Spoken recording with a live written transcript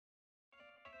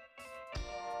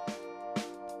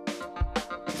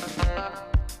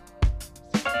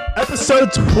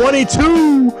episode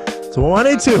 22 of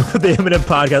the Eminem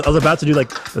podcast. I was about to do like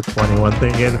the 21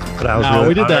 thing again, but I was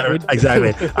we did that.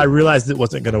 Exactly. I realized it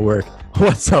wasn't going to work.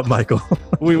 What's up, Michael?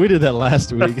 we did that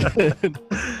last week.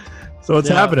 So what's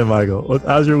happening, Michael?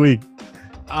 How's your week?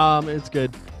 It's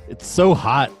good. It's so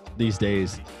hot these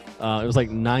days. It was like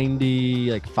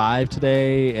 95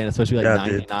 today, and it's supposed to be like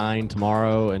 99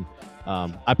 tomorrow. And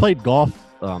I played golf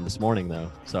this morning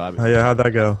though. So how'd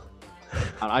that go?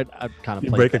 I kind of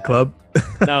you break a club.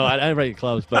 No, I didn't break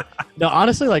clubs, but no,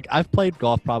 honestly, like I've played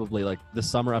golf probably like this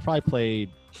summer. I've probably played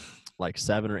like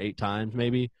 7 or 8 times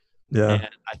maybe. Yeah. And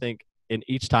I think in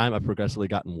each time I've progressively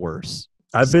gotten worse.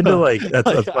 I've been to like that's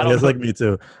funny. That's like me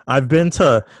too. I've been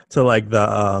to like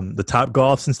the Top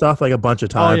Golfs and stuff like a bunch of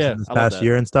times in this past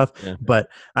year and stuff. Yeah. But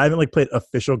I haven't like played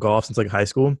official golf since like high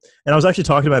school. And I was actually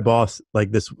talking to my boss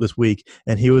like this week,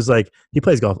 and he was like, he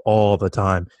plays golf all the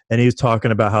time, and he was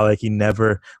talking about how like he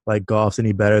never like golfs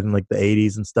any better than like the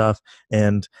 80s and stuff.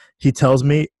 And he told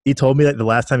me that the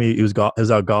last time he was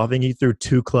out golfing, he threw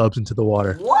 2 clubs into the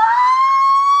water. What?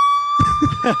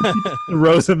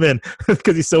 Rose him in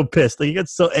because he's so pissed. Like he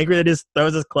gets so angry that he just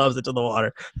throws his clubs into the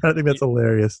water. I think that's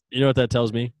hilarious. You know what that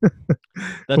tells me?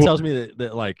 That tells me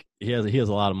that like he has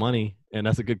a lot of money, and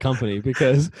that's a good company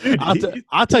because dude,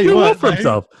 I'll tell you what. For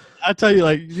himself. I tell you,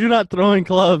 like you're not throwing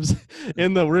clubs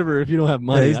in the river if you don't have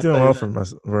money. Yeah, he's doing well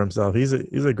for himself. He's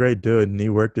a great dude, and he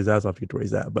worked his ass off to get to where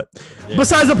he's at. But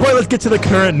besides the point, let's get to the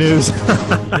current news.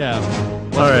 Yeah.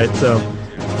 All right, so.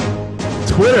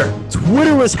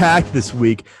 Twitter was hacked this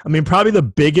week. I mean, probably the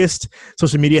biggest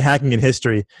social media hacking in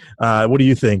history. What do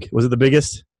you think? Was it the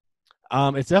biggest?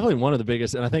 It's definitely one of the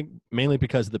biggest, and I think mainly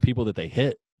because of the people that they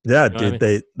hit. Yeah, dude,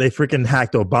 they freaking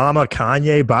hacked Obama,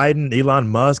 Kanye, Biden, Elon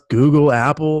Musk, Google,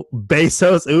 Apple,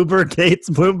 Bezos, Uber, Gates,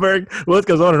 Bloomberg. Well, it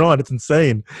goes on and on. It's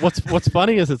insane. What's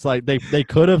funny is it's like they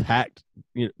could have hacked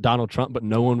Donald Trump, but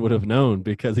no one would have known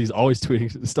because he's always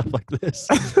tweeting stuff like this.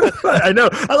 I know.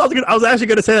 I was actually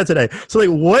going to say that today. So, like,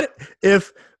 what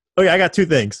if? Okay, I got 2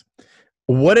 things.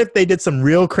 What if they did some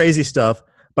real crazy stuff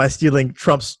by stealing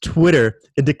Trump's Twitter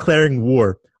and declaring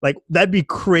war? Like, that'd be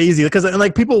crazy because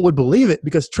like people would believe it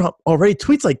because Trump already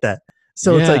tweets like that.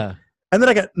 So it's like, and then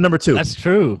I got number 2. That's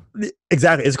true.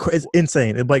 Exactly. It's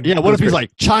insane. It's like, what if he's like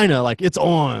China? Like it's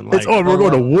on. Like, it's on. We're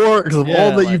going to war because of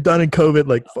all that you've done in COVID.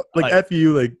 Like F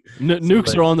you. Like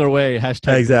nukes are on their way.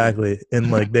 Hashtag. Exactly. And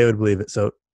like they would believe it.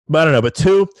 So, but I don't know. But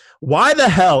 2, why the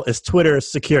hell is Twitter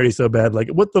security so bad? Like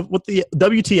what the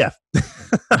WTF?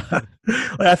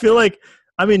 Like I feel like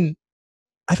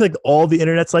all the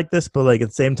internet's like this, but like at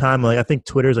the same time, like I think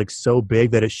Twitter is like so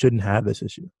big that it shouldn't have this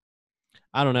issue.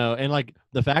 I don't know. And like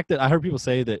the fact that I heard people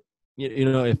say that,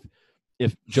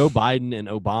 if Joe Biden and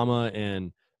Obama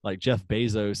and like Jeff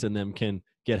Bezos and them can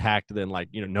get hacked, then like,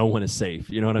 no one is safe.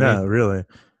 You know what I mean? Yeah, really.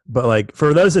 But like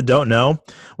for those that don't know,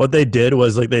 what they did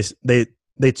was like they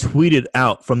tweeted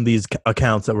out from these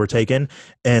accounts that were taken,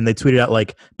 and they tweeted out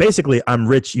like, basically, I'm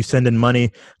rich. You send in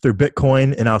money through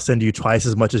Bitcoin, and I'll send you twice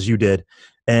as much as you did.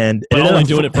 And I'm only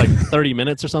doing it for like 30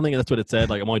 minutes or something. That's what it said.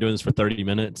 Like I'm only doing this for 30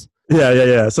 minutes.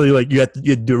 Yeah. So you have to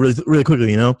do it really, really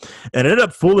quickly, And it ended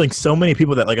up fooling so many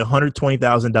people that like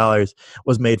 $120,000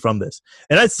 was made from this.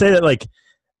 And I'd say that like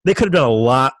they could have done a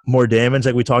lot more damage,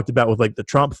 like we talked about with like the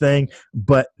Trump thing,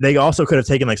 but they also could have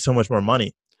taken like so much more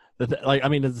money. Like, I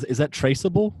mean, is that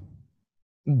traceable?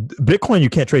 Bitcoin, you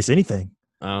can't trace anything.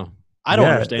 Oh, I don't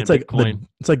understand Bitcoin.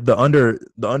 It's like the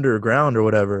underground or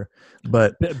whatever.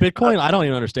 But Bitcoin, I don't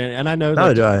even understand. And I know that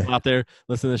people out there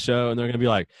listening to the show, and they're going to be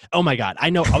like, "Oh my God, I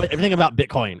know everything about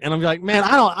Bitcoin." And I'm like, "Man,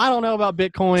 I don't know about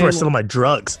Bitcoin." That's where I sell my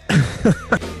drugs.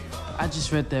 I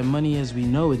just read that money as we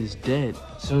know it is dead.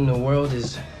 Soon the world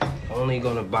is only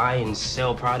going to buy and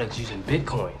sell products using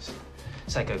Bitcoins.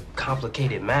 It's like a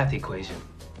complicated math equation.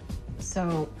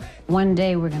 So one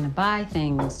day we're going to buy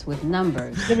things with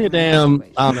numbers. Give me a damn,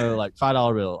 I don't know, like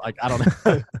 $5 bill. Like, I don't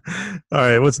know. All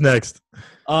right, what's next?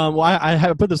 Well, I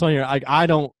have put this on here. I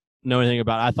don't know anything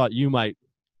about it. I thought you might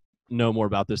know more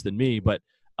about this than me, but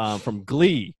from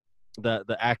Glee,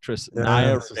 the actress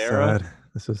Naya Rivera.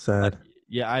 This is sad.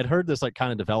 I'd heard this like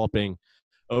kind of developing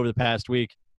over the past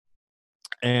week.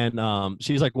 And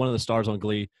she's like one of the stars on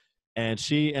Glee. And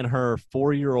she and her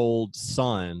 4-year-old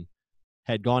son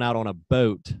had gone out on a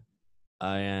boat,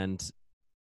 and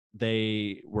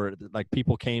they were like,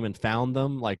 people came and found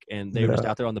them, like, and they were just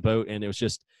out there on the boat, and it was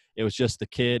just the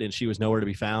kid, and she was nowhere to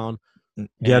be found.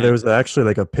 Yeah, there was actually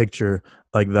like a picture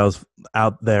like that was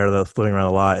out there that was floating around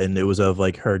a lot, and it was of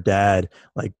like her dad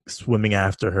like swimming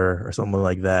after her or something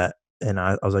like that. And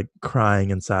I was like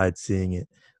crying inside seeing it,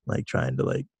 like trying to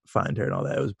like find her and all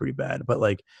that. It was pretty bad, but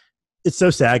like it's so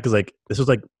sad because like this was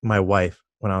like my wife.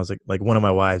 when I was like one of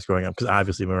my wives growing up, because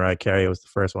obviously Mariah Carey was the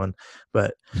first one,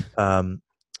 but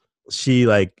she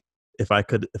like if I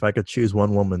could choose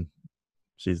one woman,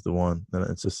 she's the one, and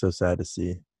it's just so sad to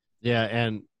see. Yeah,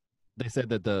 and they said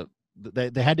that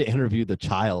they had to interview the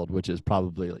child, which is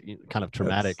probably kind of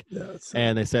traumatic.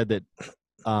 And they said that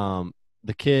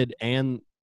the kid and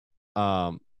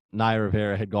Naya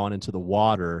Rivera had gone into the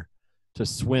water to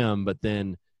swim, but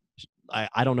then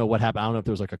I don't know what happened. I don't know if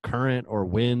there was like a current or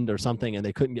wind or something, and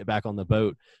they couldn't get back on the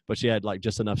boat, but she had like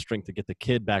just enough strength to get the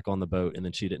kid back on the boat, and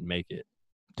then she didn't make it.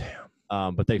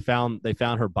 Damn. But they found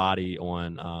her body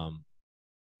on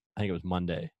I think it was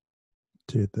Monday.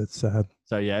 Dude, that's sad.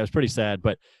 So yeah, it was pretty sad.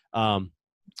 But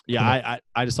yeah,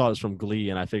 I just saw it was from Glee,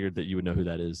 and I figured that you would know who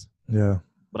that is. Yeah.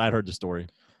 But I'd heard the story.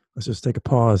 Let's just take a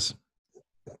pause.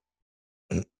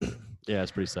 Yeah,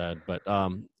 it's pretty sad. But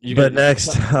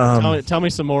next, tell me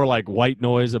some more like white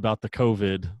noise about the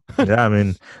COVID. Yeah, I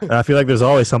mean, I feel like there's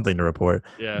always something to report.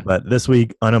 Yeah. But this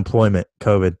week, unemployment,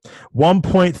 COVID.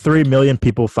 1.3 million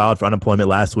people filed for unemployment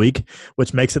last week,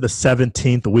 which makes it the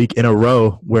 17th week in a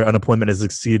row where unemployment has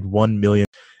exceeded 1 million.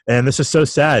 And this is so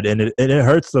sad, and it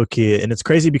hurts low key, and it's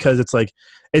crazy because it's like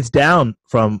it's down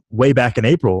from way back in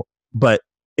April, but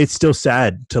it's still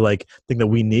sad to like think that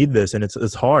we need this, and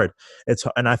it's hard.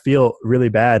 And I feel really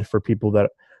bad for people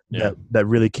that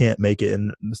really can't make it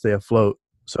and stay afloat.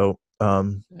 So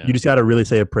you just got to really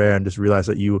say a prayer and just realize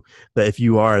that if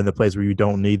you are in the place where you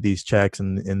don't need these checks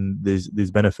and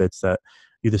these benefits, that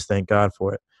you just thank God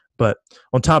for it. But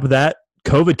on top of that,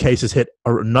 COVID cases hit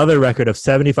another record of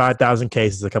 75,000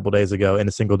 cases a couple days ago in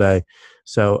a single day.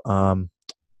 So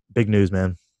big news,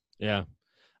 man. Yeah.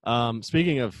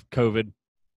 Speaking of COVID,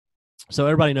 so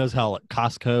everybody knows how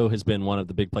Costco has been one of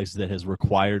the big places that has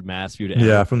required masks for you to enter.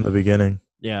 Yeah, from the beginning.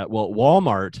 Yeah, well,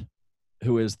 Walmart,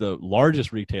 who is the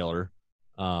largest retailer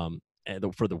for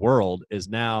the world, is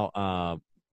now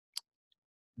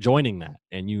joining that,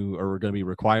 and you are going to be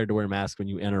required to wear a mask when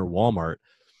you enter Walmart,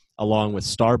 along with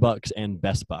Starbucks and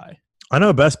Best Buy. I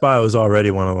know Best Buy was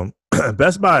already one of them.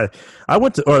 Best Buy, I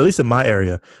went to, or at least in my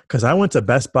area, because I went to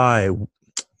Best Buy,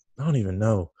 I don't even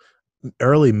know,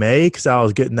 early May, because I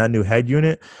was getting that new head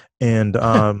unit, and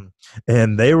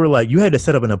and they were like, you had to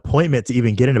set up an appointment to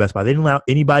even get into Best Buy. They didn't allow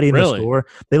anybody in the store.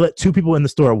 They let 2 people in the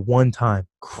store at one time.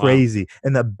 Crazy. Wow.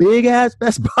 And the big ass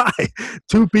Best Buy,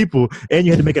 2 people, and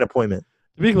you had to make an appointment.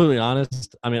 To be completely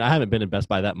honest, I mean, I haven't been in Best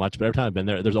Buy that much, but every time I've been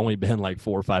there, there's only been like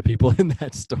 4 or 5 people in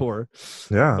that store.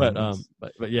 Yeah.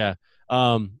 But yeah.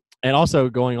 And also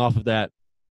going off of that,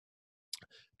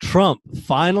 Trump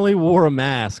finally wore a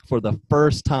mask for the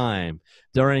first time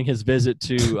during his visit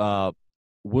to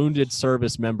wounded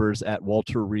service members at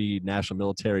Walter Reed National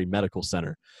Military Medical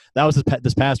Center. That was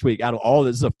this past week. Out of all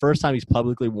this is the first time he's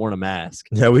publicly worn a mask.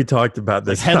 Yeah, we talked about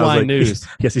this. Like headline news. I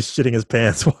guess he's shitting his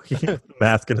pants walking with a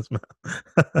mask in his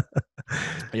mouth.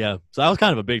 Yeah, so that was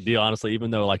kind of a big deal, honestly,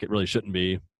 even though like it really shouldn't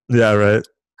be. Yeah, right.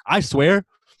 I swear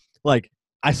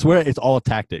it's all a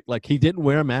tactic. Like he didn't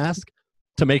wear a mask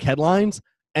to make headlines,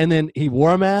 and then he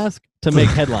wore a mask to make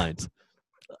headlines.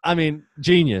 I mean,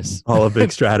 genius. All a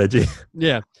big strategy.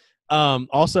 Yeah.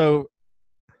 Also,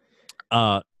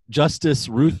 Justice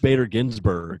Ruth Bader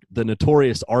Ginsburg, the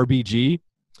notorious RBG.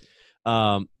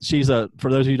 She's for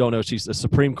those of you who don't know, she's a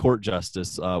Supreme Court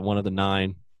justice, one of the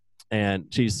 9, and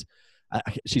she's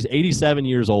 87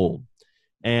 years old.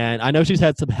 And I know she's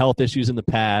had some health issues in the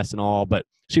past and all, but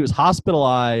she was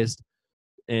hospitalized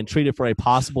and treated for a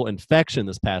possible infection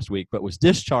this past week, but was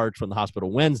discharged from the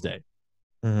hospital Wednesday.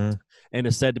 Mm-hmm. And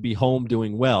is said to be home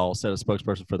doing well, said a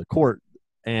spokesperson for the court.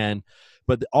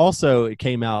 But also it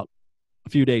came out a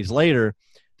few days later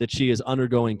that she is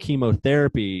undergoing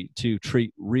chemotherapy to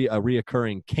treat a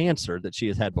reoccurring cancer that she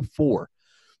has had before.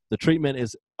 The treatment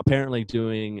is apparently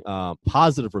doing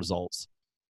positive results,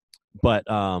 but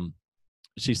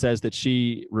she says that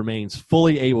she remains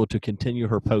fully able to continue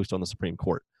her post on the Supreme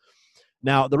Court.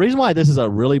 Now, the reason why this is a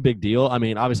really big deal, I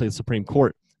mean, obviously the Supreme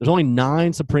Court, there's only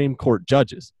 9 Supreme Court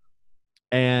judges.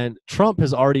 And Trump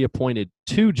has already appointed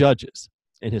 2 judges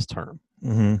in his term.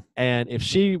 Mm-hmm. And if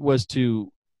she was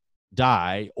to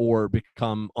die or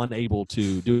become unable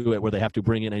to do it where they have to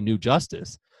bring in a new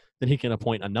justice, then he can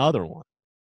appoint another one.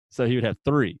 So he would have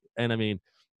 3. And I mean,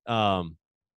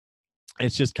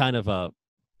 it's just kind of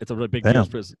it's a really big deal.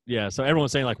 Yeah. So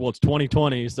everyone's saying like, well, it's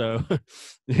 2020. So,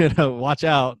 watch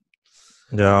out.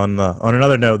 Yeah, on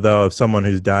another note, though, of someone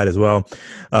who's died as well,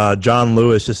 John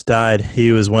Lewis just died.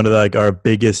 He was one of our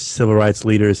biggest civil rights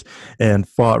leaders and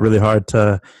fought really hard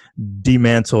to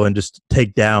dismantle and just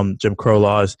take down Jim Crow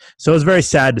laws. So it was very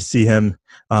sad to see him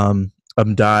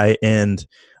die. And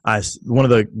one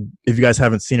of the, if you guys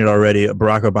haven't seen it already,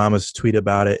 Barack Obama's tweet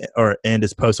about it and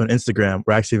his post on Instagram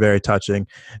were actually very touching,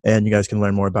 and you guys can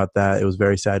learn more about that. It was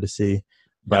very sad to see,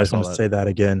 but I just want to say that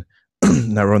again.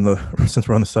 Now since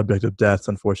we're on the subject of deaths,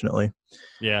 unfortunately.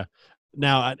 Yeah.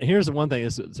 Now here's the one thing.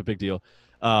 It's a big deal.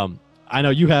 I know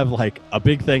you have like a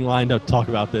big thing lined up to talk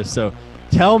about this. So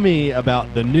tell me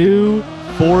about the new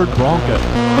Ford Bronco.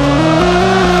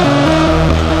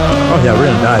 Oh yeah, we're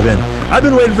gonna dive in. I've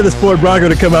been waiting for this Ford Bronco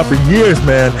to come out for years,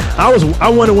 man. I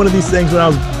wanted one of these things when I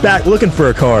was back looking for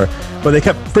a car, but they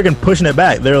kept freaking pushing it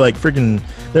back. They're like,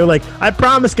 I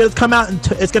promise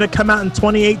it's gonna come out in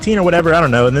 2018 or whatever. I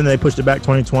don't know. And then they pushed it back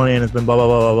 2020, and it's been blah blah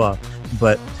blah blah blah.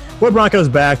 But Ford Bronco's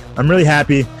back. I'm really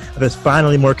happy. There's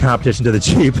finally more competition to the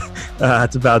Jeep.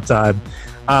 It's about time.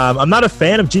 I'm not a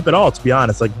fan of Jeep at all, to be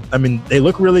honest. Like, I mean, they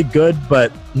look really good,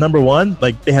 but number one,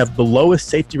 like, they have the lowest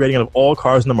safety rating out of all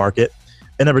cars in the market.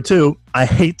 And number two, I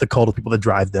hate the cult of people that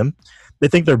drive them. They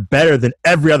think they're better than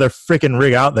every other freaking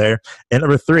rig out there. And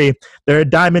number three, they're a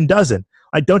dime a dozen.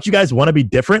 Like, don't you guys want to be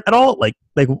different at all? Like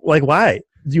why?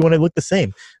 Do you want to look the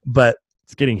same? But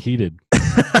it's getting heated.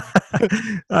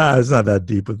 It's not that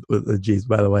deep with the Jeeps,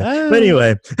 by the way. But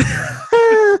anyway,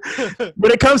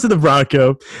 when it comes to the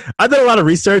Bronco, I've done a lot of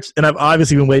research, and I've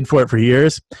obviously been waiting for it for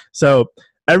years. So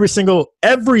every single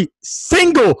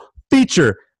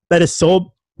feature that is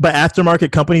sold by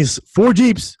aftermarket companies for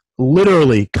Jeeps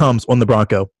literally comes on the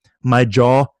Bronco. My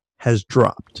jaw has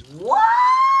dropped. What?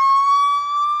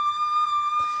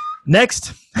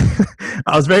 Next,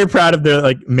 I was very proud of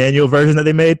their manual version that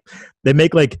they made. They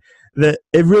make it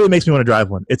really makes me want to drive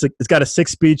one. It's got a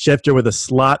 6-speed shifter with a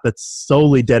slot that's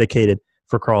solely dedicated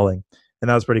for crawling, and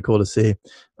that was pretty cool to see.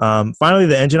 Finally,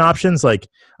 the engine options. I'm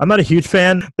not a huge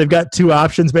fan. They've got 2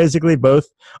 options basically. Both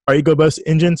are EcoBoost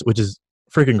engines, which is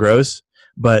freaking gross.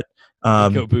 But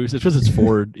EcoBoost. It's because it's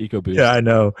Ford EcoBoost. Yeah, I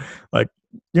know.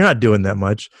 You're not doing that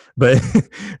much, but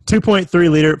 2.3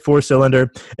 liter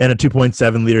 4-cylinder and a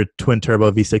 2.7 liter twin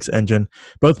turbo V6 engine,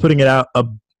 both putting it out.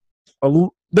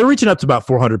 They're reaching up to about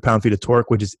 400 pound-feet of torque,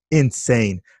 which is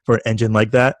insane for an engine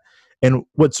like that. And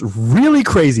what's really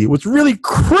crazy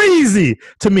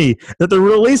to me, that they're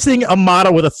releasing a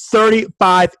model with a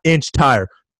 35-inch tire.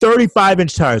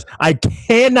 35-inch tires. I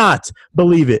cannot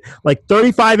believe it.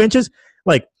 35 inches.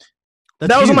 That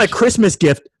was on my Christmas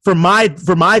gift for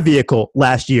my vehicle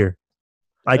last year.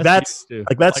 I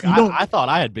thought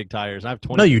I had big tires. I have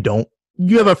 20. No, you don't.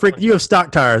 You have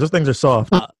stock tires. Those things are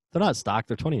soft. They're not stock.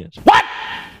 They're 20-inch. What?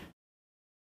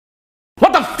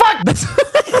 What the fuck?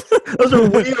 Those are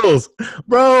wheels,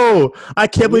 bro. I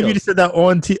can't believe you just said that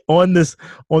on this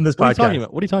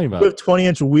podcast. What are you talking about? You have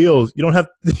 20-inch wheels. You don't have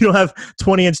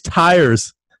 20-inch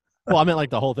tires. Well, I meant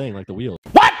the whole thing, the wheels.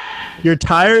 What? Your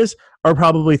tires are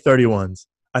probably 31s.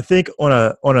 I think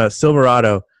on a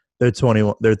Silverado, they're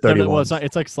 21. They're 31. No, well,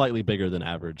 it's slightly bigger than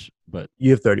average, but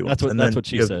you have 31. That's what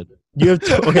she said. You have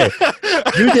okay.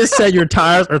 You just said your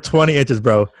tires are 20 inches,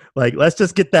 bro. Let's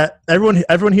just get that.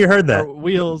 Everyone here heard that. Or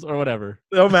wheels or whatever.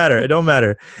 It don't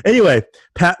matter. Anyway,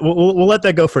 Pat, we'll let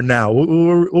that go for now.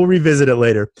 We'll revisit it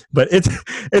later. But it's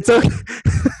okay.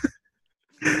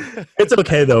 It's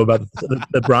okay though about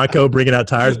the Bronco bringing out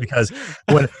tires, because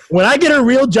when I get a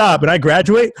real job and I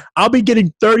graduate, I'll be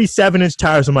getting 37-inch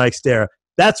tires on my Xterra.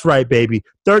 That's right, baby.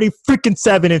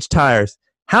 37-inch tires.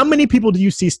 How many people do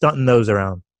you see stunting those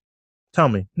around? Tell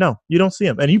me. No, you don't see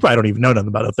them. And you probably don't even know nothing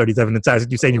about a 37-inch tires.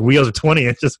 You're saying your wheels are 20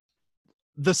 inches.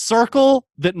 The circle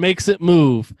that makes it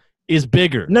move is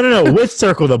bigger. No. Which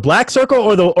circle? The black circle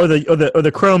or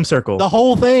the chrome circle? The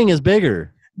whole thing is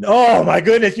bigger. Oh my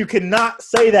goodness! You cannot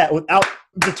say that without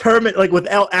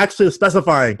without actually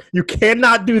specifying. You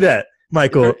cannot do that,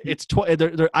 Michael. It's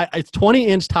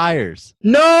 20-inch tires.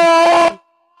 No!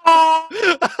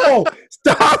 Oh,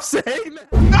 stop saying that.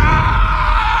 No!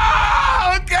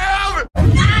 Get over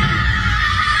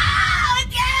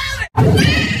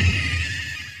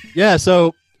it! Yeah,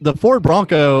 so the Ford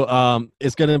Bronco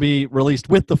is going to be released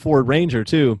with the Ford Ranger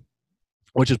too,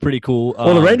 which is pretty cool.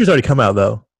 Well, the Ranger's already come out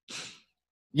though.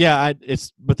 Yeah,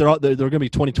 but they're going to be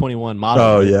 2021 model.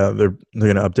 Oh yeah, they're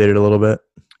going to update it a little bit.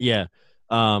 Yeah,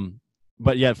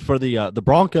 but yeah, for the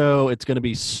Bronco, it's going to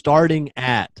be starting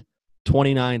at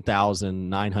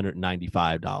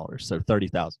 $29,995, so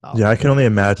 $30,000. Yeah, I can only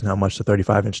imagine how much the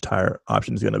 35-inch tire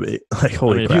option is going to be.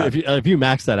 Holy crap! If you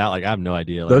max that out, I have no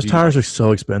idea. Those tires are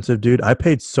so expensive, dude. I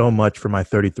paid so much for my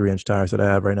 33-inch tires that I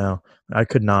have right now. I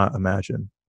could not imagine.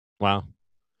 Wow.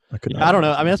 I don't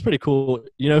know. I mean, that's pretty cool.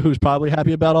 You know who's probably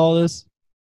happy about all this?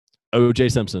 O.J.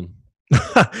 Simpson.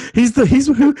 He is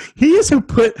who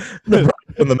put the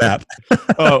on the map.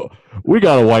 Oh, we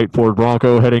got a white Ford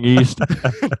Bronco heading east.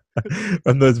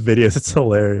 From those videos, it's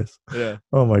hilarious. Yeah.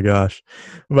 Oh my gosh.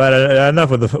 But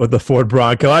enough with the Ford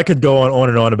Bronco. I could go on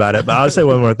and on about it, but I'll say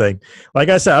one more thing. Like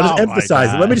I said, I'll just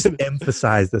emphasize it. Let me just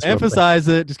emphasize this. Emphasize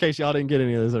it, just in case y'all didn't get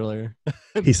any of this earlier.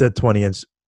 He said 20-inch.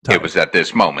 It was at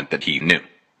this moment that he knew.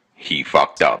 He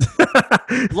fucked up.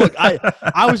 Look,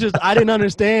 I didn't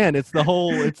understand. It's the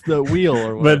wheel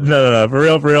or whatever. But no,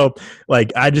 for real.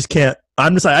 Like I just can't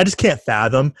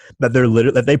fathom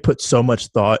that they put so much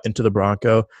thought into the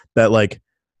Bronco that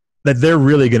they're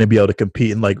really going to be able to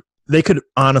compete, and like they could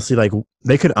honestly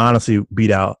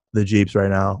beat out the Jeeps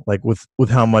right now, like with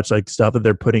how much like stuff that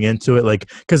they're putting into it,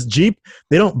 like because Jeep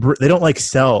they don't like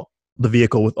sell the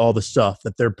vehicle with all the stuff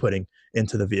that they're putting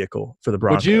into the vehicle for the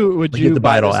Bronco. Would you have to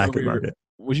buy it all aftermarket?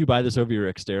 Would you buy this over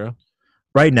your Xterra?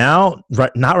 Right now,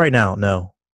 not right now,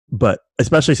 no. But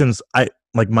especially since my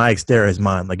Xterra is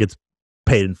mine, like it's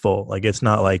paid in full. Like it's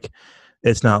not like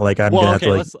I'm gonna have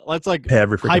to let's like pay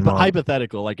every freaking month.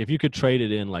 Hypothetical. Like if you could trade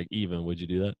it in like even, would you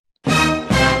do that?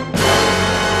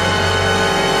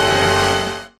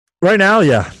 Right now,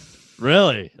 yeah.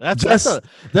 Really?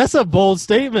 That's a bold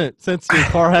statement since your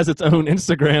car has its own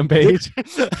Instagram page.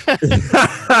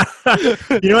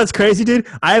 You know what's crazy, dude?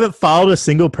 I haven't followed a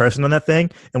single person on that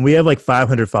thing, and we have like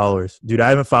 500 followers. Dude, I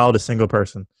haven't followed a single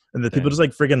person. And the people just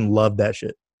like freaking love that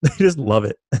shit. They just love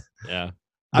it. Yeah.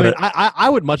 I mean, I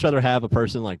would much rather have a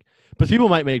person like, but people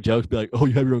might make jokes, be like, oh,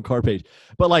 you have your own car page.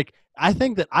 But like, I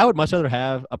think that I would much rather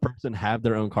have a person have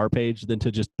their own car page than to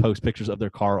just post pictures of their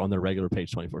car on their regular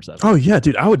page 24/7. Oh yeah,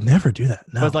 dude, I would never do that.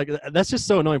 No. But like, that's just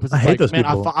so annoying. I hate those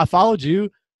people. I followed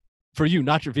you for you,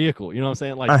 not your vehicle. You know what I'm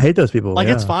saying? Like, I hate those people. Like,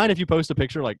 it's fine if you post a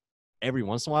picture like every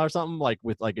once in a while or something. Like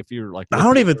with like if you're like, I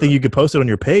don't even think you could post it on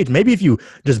your page. Maybe if you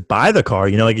just buy the car,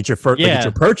 like it's your first, like it's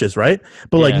your purchase, right?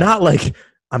 But like not like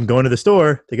I'm going to the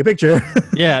store, take a picture.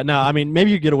 Yeah, no, I mean,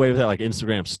 maybe you get away with that, like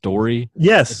Instagram story.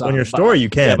 Yes, on your story you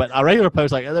can. Yeah, but a regular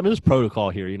post, like, there's protocol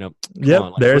here, Yep,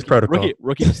 like, there's protocol.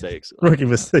 Rookie mistakes. Rookie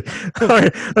mistake. All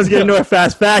right, let's get into our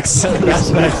fast facts.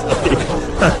 Fast facts.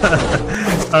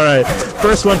 All right,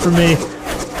 first one for me.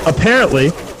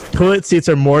 Apparently, toilet seats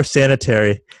are more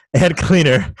sanitary and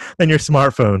cleaner than your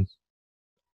smartphone.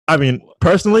 I mean,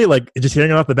 personally, like, just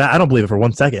hearing it off the bat, I don't believe it for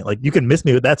 1 second. Like, you can miss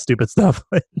me with that stupid stuff.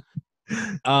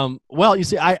 Well, you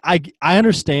see, I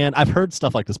understand. I've heard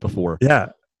stuff like this before. Yeah.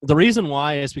 The reason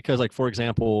why is because, like, for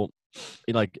example,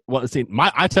 like, well, see,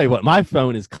 I tell you what, my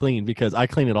phone is clean because I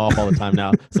clean it off all the time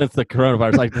now since the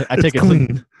coronavirus. Like, I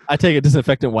take a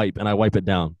disinfectant wipe and I wipe it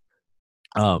down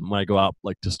when I go out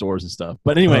like to stores and stuff.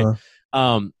 But anyway,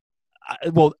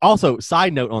 well, also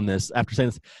side note on this. After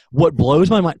saying this, what blows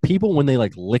my mind, people when they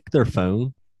like lick their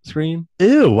phone screen.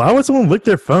 Ew! Why would someone lick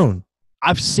their phone?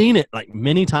 I've seen it like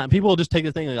many times. People will just take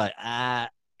the thing and like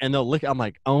and they'll lick it. I'm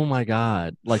like, oh my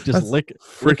god! Like just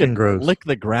gross. Lick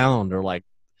the ground or like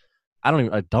I don't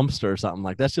even a dumpster or something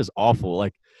like that's just awful.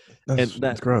 Like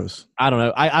that's gross. I don't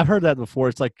know. I've heard that before.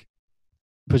 It's like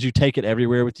because you take it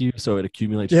everywhere with you, so it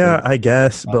accumulates. Yeah, I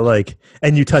guess, but like,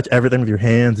 and you touch everything with your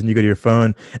hands, and you go to your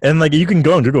phone, and like you can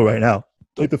go on Google right now.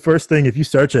 Like the first thing, if you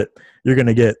search it, you're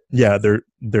gonna get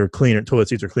they're cleaner. Toilet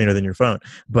seats are cleaner than your phone,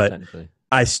 but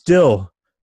I still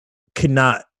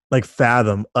cannot like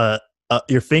fathom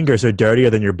your fingers are dirtier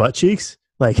than your butt cheeks.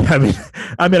 Like I mean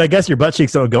I guess your butt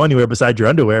cheeks don't go anywhere besides your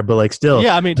underwear, but like still.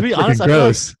 Yeah, I mean to be honest,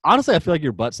 I feel like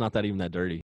your butt's not that even that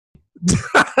dirty.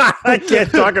 I can't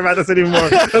talk about this anymore.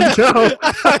 Let's go.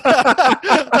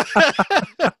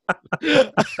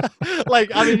 Like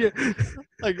I mean,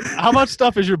 like how much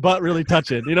stuff is your butt really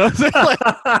touching? You know what I'm saying?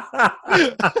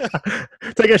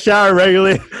 Like, take a shower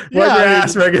regularly. Wipe your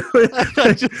ass regularly.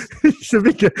 Should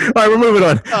be good. All right, we're moving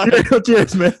on.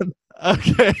 Cheers, man.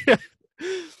 Okay.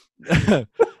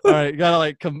 All right, you gotta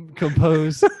like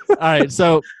compose. All right,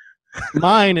 so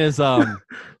mine is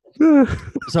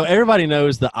so everybody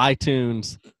knows the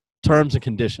iTunes terms and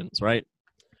conditions, right?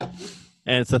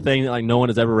 And it's a thing that like no one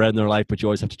has ever read in their life, but you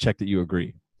always have to check that you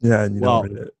agree. Yeah, and you don't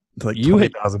read it. It's like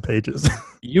 20,000 pages.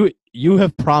 You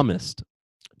have promised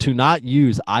to not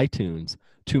use iTunes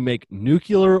to make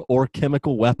nuclear or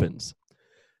chemical weapons.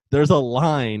 There's a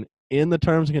line in the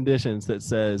terms and conditions that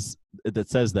says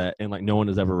that, and like no one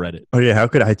has ever read it. Oh yeah, how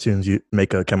could iTunes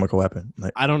make a chemical weapon?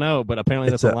 Like, I don't know, but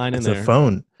apparently that's a line in there. It's a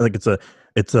phone, like it's a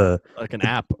like an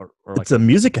app or like it's a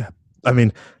music app. I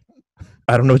mean,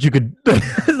 I don't know what you could.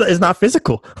 It's not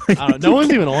physical. Like, no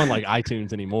one's even on like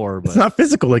iTunes anymore. But it's not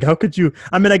physical. Like, how could you?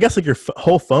 I mean, I guess like your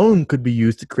whole phone could be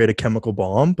used to create a chemical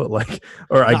bomb, but like,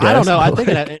 or I guess I don't know. I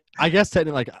think I guess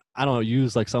technically, like I don't know,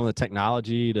 use like some of the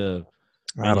technology to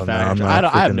manufacture.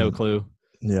 I have no clue.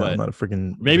 Yeah, but I'm not a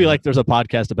freaking. Maybe like there's a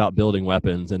podcast about building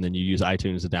weapons, and then you use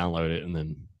iTunes to download it, and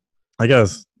then I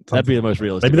guess that'd be the most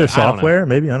realistic. Maybe there's software.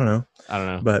 Maybe I don't know. I don't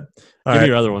know. But give me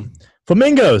your other one.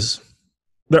 Flamingos.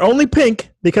 They're only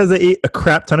pink because they eat a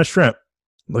crap ton of shrimp.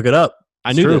 Look it up.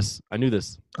 I knew this.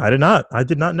 I did not. I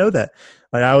did not know that.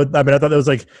 Like I thought that was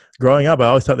like growing up. I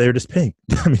always thought they were just pink.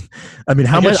 I mean,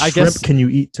 how much shrimp can you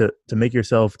eat to make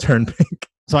yourself turn pink?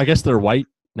 So I guess they're white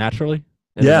naturally.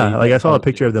 Yeah, like I saw a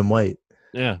picture of them white.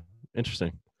 Yeah,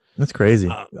 interesting. That's crazy.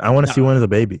 I want to see one as a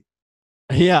baby.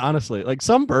 Yeah, honestly, like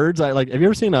some birds, I like. Have you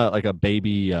ever seen a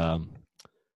baby?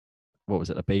 What was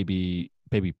it? A baby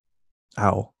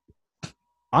owl.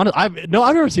 I've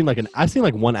never seen I've seen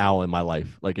like one owl in my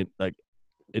life, like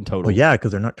in total. Well, yeah,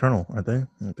 because they're nocturnal, aren't they?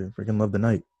 They freaking love the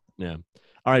night. Yeah.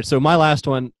 All right. So my last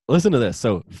one. Listen to this.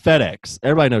 So FedEx.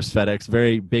 Everybody knows FedEx.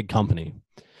 Very big company.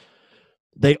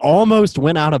 They almost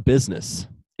went out of business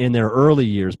in their early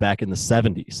years back in the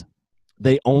 70s.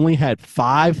 They only had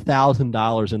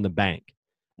 $5,000 in the bank,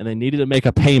 and they needed to make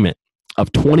a payment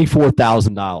of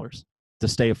 $24,000 to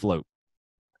stay afloat.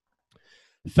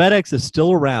 FedEx is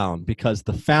still around because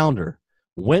the founder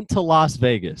went to Las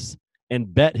Vegas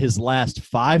and bet his last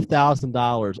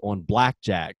 $5,000 on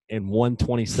blackjack and won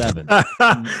 27.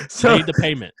 So made the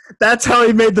payment. That's how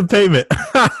he made the payment.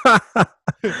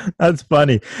 That's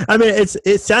funny. I mean,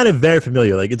 it sounded very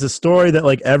familiar. Like it's a story that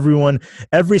like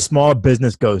every small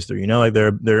business goes through. You know, like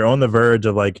they're on the verge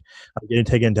of like getting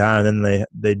taken down, and then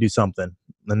they do something,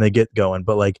 and they get going.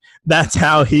 But like that's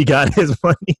how he got his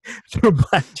money through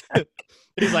blackjack.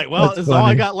 He's like, well, this is all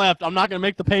I got left. I'm not going to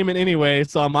make the payment anyway,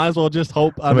 so I might as well just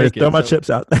hope I make it. Throw my chips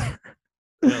out there.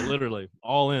 Yeah, literally,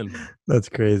 all in. That's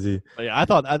crazy. But yeah, I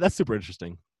thought that's super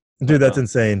interesting. Dude, that's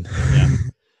insane. Yeah.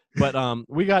 But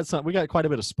we got quite a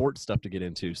bit of sports stuff to get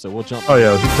into, so we'll jump. Oh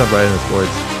yeah, let's jump right into sports.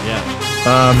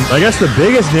 Yeah. I guess the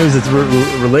biggest news that's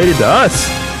related to us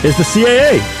is the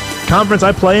CAA conference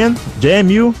I play in.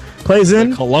 JMU plays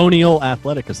in. The Colonial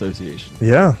Athletic Association.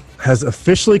 Yeah, has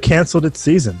officially canceled its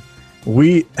season.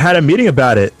 We had a meeting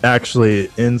about it, actually,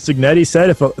 and Signetti said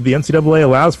if the NCAA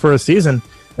allows for a season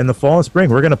in the fall and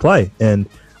spring, we're going to play. And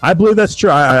I believe that's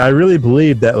true. I really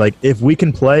believe that, like, if we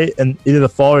can play in either the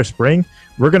fall or spring,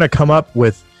 we're going to come up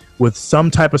with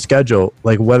some type of schedule,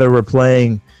 like whether we're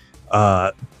playing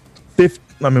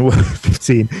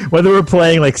 15, whether we're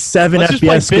playing like 7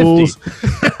 FBS schools,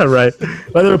 right?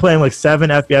 Whether we're playing like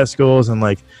 7 FBS schools and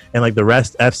the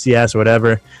rest FCS or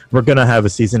whatever, we're gonna have a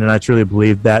season, and I truly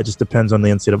believe that. Just depends on the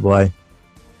NCAA.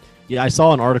 Yeah, I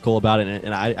saw an article about it,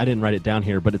 and I didn't write it down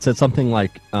here, but it said something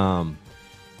like,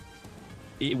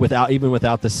 without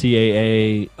the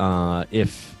CAA,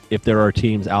 if there are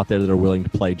teams out there that are willing to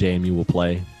play, JMU will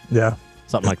play. Yeah,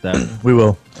 something like that. We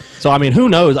will. So I mean, who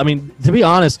knows? I mean, to be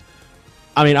honest.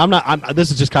 I mean, this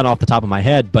is just kind of off the top of my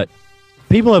head, but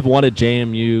people have wanted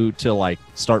JMU to like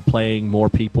start playing more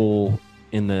people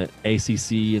in the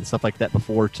ACC and stuff like that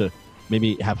before, to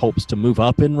maybe have hopes to move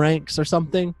up in ranks or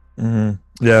something.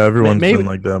 Mm-hmm. Yeah, everyone's been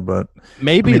like that, but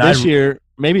maybe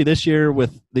this year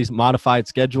with these modified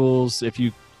schedules, if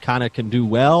you kind of can do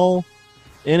well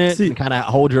in it and kind of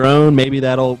hold your own, maybe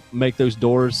that'll make those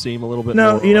doors seem a little bit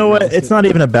more. You know what? It's not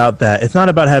even about that. It's not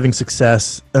about having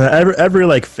success. Every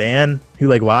like fan who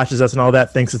like watches us and all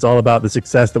that thinks it's all about the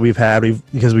success that we've had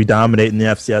because we dominate in the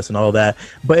FCS and all that.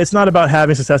 But it's not about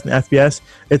having success in the FBS.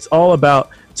 It's all about,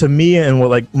 to me, and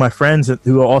what like my friends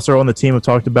who also are on the team have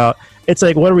talked about, it's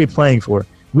like, what are we playing for?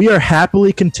 We are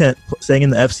happily content staying in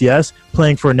the FCS,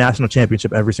 playing for a national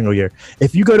championship every single year.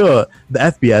 If you go to the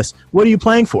FBS, what are you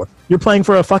playing for? You're playing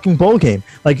for a fucking bowl game.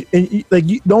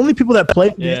 The only people that play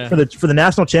for the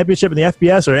national championship in the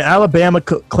FBS are Alabama,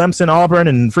 Clemson, Auburn,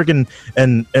 and freaking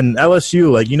and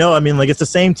LSU. Like, you know, I mean, like, it's the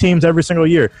same teams every single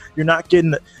year. You're not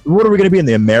getting. What are we going to be in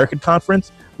the American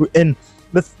Conference? And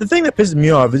the thing that pisses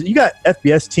me off is you got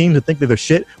FBS teams that think they're the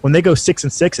shit when they go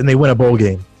 6-6 and they win a bowl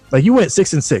game. Like, you went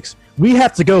 6-6. We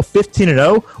have to go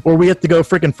 15-0, or we have to go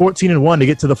freaking 14-1 to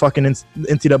get to the fucking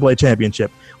NCAA championship.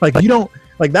 Like, you don't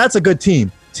like, that's a good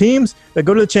team. Teams that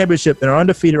go to the championship and are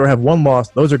undefeated or have one loss,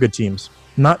 those are good teams.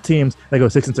 Not teams that go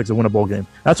 6-6 and win a bowl game.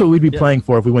 That's what we'd be playing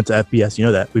for if we went to FBS. You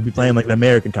know that we'd be playing like the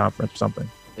American Conference or something.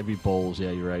 It'd be bowls.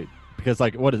 Yeah, you're right. Because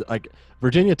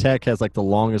Virginia Tech has like the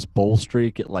longest bowl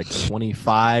streak at like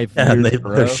 25 years and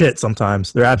they're shit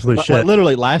sometimes. They're absolute shit.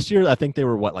 Literally last year, I think they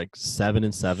were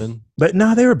 7-7. But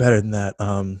no, they were better than that.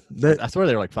 I swear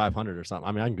they were like 500 or something.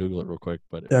 I mean, I can Google it real quick.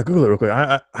 But yeah, Google it real quick.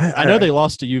 I know they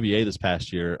lost to UVA this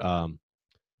past year.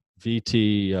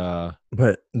 VT.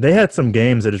 But they had some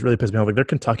games that just really pissed me off. Like their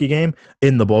Kentucky game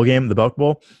in the bowl game, the Belk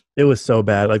Bowl, it was so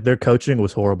bad. Like their coaching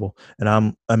was horrible,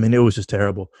 and I mean, it was just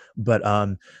terrible. But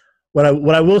what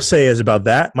I will say is about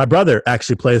that. My brother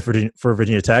actually plays for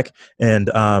Virginia Tech, and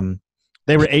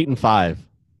they were 8-5.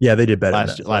 Yeah, they did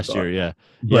better last year. Yeah,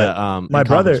 but yeah. My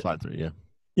brother 5-3. Yeah,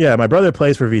 yeah, my brother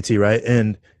plays for VT, right?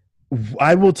 And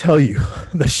I will tell you,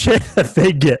 the shit that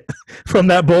they get from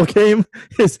that bowl game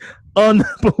is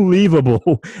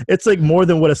unbelievable. It's like more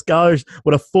than what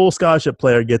a full scholarship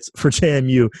player gets for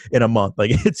JMU in a month.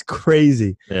 Like, it's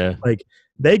crazy. Yeah. Like,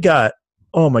 they got,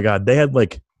 oh my God, they had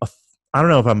like I don't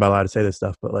know if I'm allowed to say this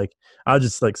stuff, but like I'll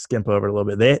just like skimp over it a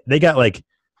little bit. They got like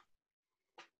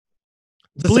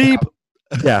bleep.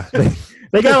 Yeah.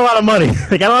 They got a lot of money.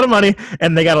 They got a lot of money,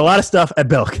 and they got a lot of stuff at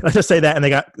Belk. Let's just say that, and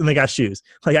they got shoes.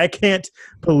 Like, I can't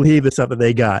believe the stuff that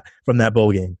they got from that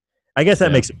bowl game. I guess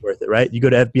that makes it worth it, right? You go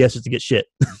to FBS just to get shit,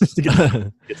 just to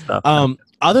get stuff.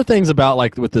 Other things about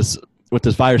like with this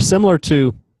fire, similar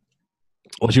to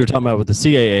what you were talking about with the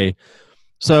CAA.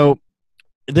 So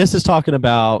this is talking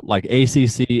about like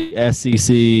ACC,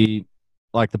 SEC,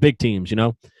 like the big teams, you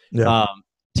know,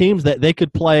 teams that they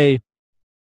could play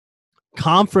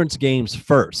conference games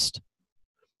first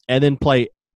and then play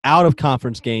out of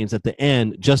conference games at the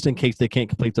end just in case they can't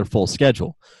complete their full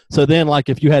schedule. So then like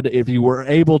if you were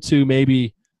able to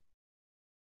maybe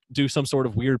do some sort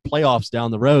of weird playoffs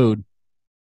down the road,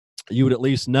 you would at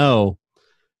least know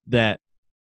that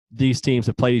these teams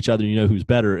have played each other, you know who's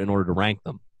better in order to rank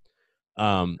them.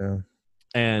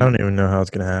 And I don't even know how it's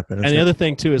going to happen. And the other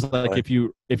thing too is like if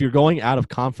you're going out of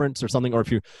conference or something, or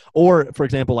for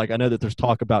example, like I know that there's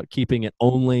talk about keeping it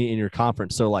only in your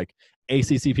conference. So like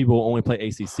ACC people will only play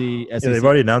ACC. SEC. Yeah, they've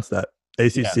already announced that.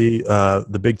 ACC,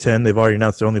 the Big Ten, they've already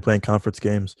announced they're only playing conference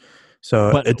games.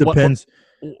 So it depends.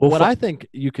 What I think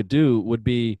you could do would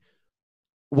be,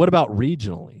 what about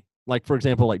regionally? Like for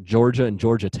example, like Georgia and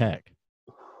Georgia Tech.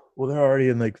 Well, they're already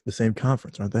in like the same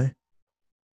conference, aren't they?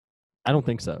 I don't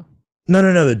think so. No.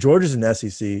 The Georgia's in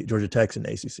SEC. Georgia Tech's in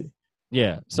ACC.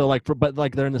 Yeah. So but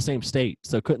they're in the same state.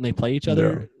 So couldn't they play each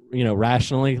other? No. You know,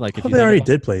 rationally. Like if they already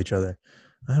did play each other.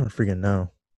 I don't freaking know.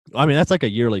 I mean, that's like a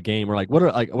yearly game. Or like what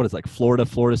is like Florida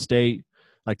State?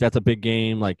 Like that's a big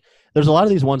game. Like there's a lot of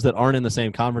these ones that aren't in the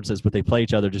same conferences, but they play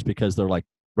each other just because they're like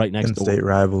right next to state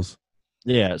rivals.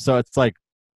 Yeah. So it's like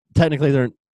technically they're.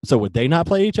 So would they not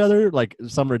play each other, like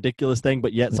some ridiculous thing,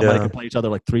 but yet somebody could play each other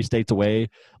like 3 states away?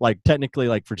 Like technically,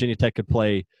 like Virginia Tech could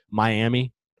play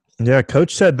Miami. Yeah,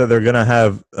 coach said that they're gonna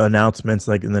have announcements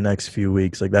like in the next few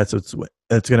weeks. Like it's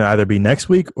gonna either be next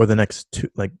week or the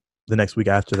next week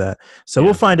after that. So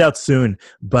we'll find out soon.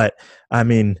 But I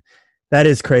mean, that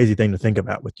is crazy thing to think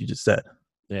about. What you just said.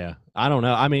 Yeah, I don't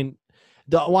know. I mean.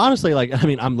 Honestly,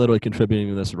 I'm literally contributing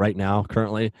to this right now,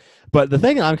 currently. But the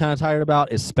thing I'm kind of tired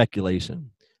about is speculation.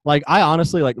 Like, I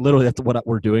honestly, like, literally, that's what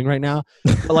we're doing right now.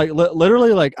 But, like,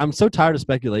 literally, like, I'm so tired of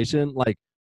speculation. Like,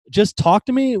 just talk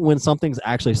to me when something's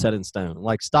actually set in stone.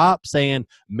 Like, stop saying,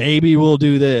 maybe we'll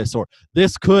do this, or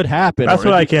this could happen. That's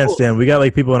what I can't stand. We got,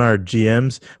 like, people in our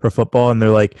GMs for football, and they're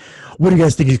like, what do you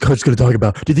guys think his coach is going to talk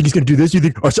about? Do you think he's going to do this? Do you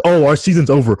think, our season's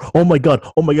over? Oh, my God,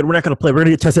 we're not going to play. We're going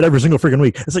to get tested every single freaking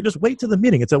week. It's like, just wait till the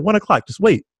meeting. It's at 1 o'clock. Just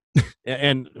wait.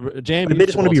 And JMU, they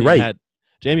just want to be right.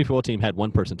 JMU football team had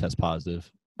one person test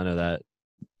positive. I know that.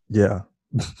 Yeah.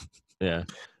 Yeah.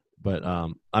 But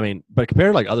but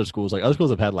compared to like other schools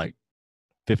have had like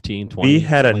 15, 20. We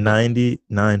had a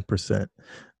 99%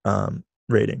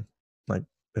 rating, like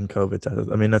in COVID tests.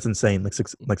 I mean, that's insane. Like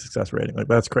success rating. Like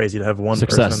that's crazy to have one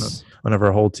person on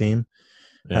our whole team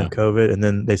have COVID, and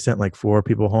then they sent like 4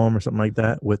 people home or something like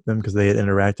that with them because they had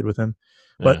interacted with him.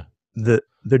 But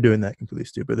they're doing that completely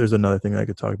stupid. There's another thing I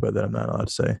could talk about that I'm not allowed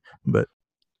to say, but.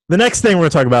 The next thing we're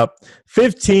going to talk about,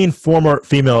 15 former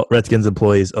female Redskins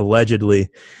employees allegedly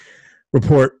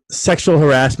report sexual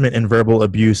harassment and verbal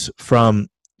abuse from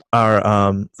our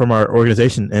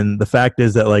organization. And the fact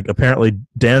is that, like, apparently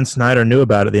Dan Snyder knew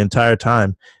about it the entire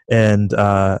time. And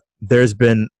there have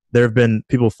been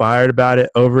people fired about it,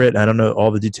 over it. I don't know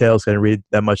all the details. I didn't read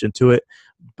that much into it.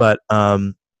 But I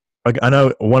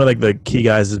know one of like the key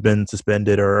guys has been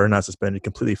suspended or not suspended,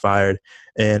 completely fired.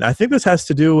 And I think this has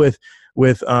to do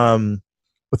with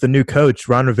the new coach,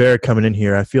 Ron Rivera, coming in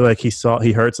here. I feel like he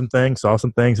heard some things, saw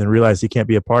some things, and realized he can't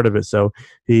be a part of it. So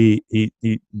he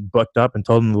bucked up and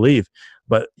told him to leave.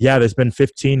 But yeah, there's been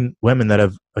 15 women that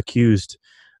have accused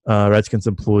Redskins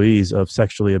employees of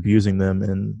sexually abusing them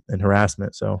and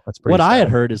harassment. So that's pretty. What sad. I had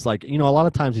heard is like, a lot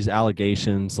of times these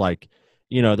allegations, like,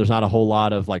 there's not a whole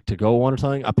lot of like to go on or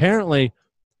something. Apparently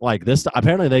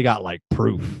they got like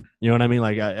proof. You know what I mean?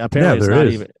 Like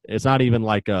apparently it's not even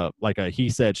like a he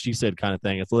said, she said kind of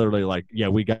thing. It's literally like,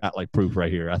 we got like proof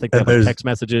right here. I think they have like text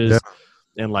messages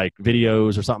and like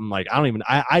videos or something. Like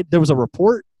I there was a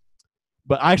report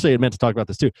but I actually had meant to talk about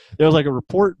this too. There was like a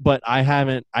report, but I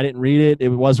didn't read it. It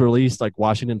was released like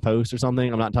Washington Post or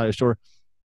something. I'm not entirely sure.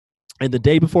 And the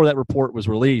day before that report was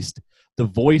released, the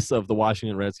voice of the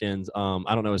Washington Redskins,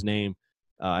 I don't know his name.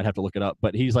 I'd have to look it up,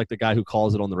 but he's like the guy who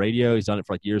calls it on the radio. He's done it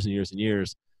for like years and years and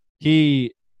years.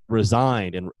 He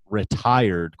resigned and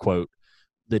retired, quote,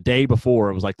 the day before.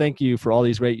 It was like, thank you for all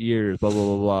these great years, blah, blah,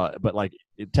 blah, blah. But like,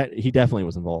 he definitely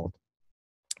was involved.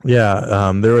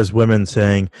 Yeah, there was women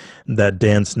saying that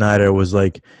Dan Snyder was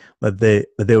like that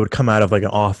they would come out of like an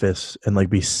office and like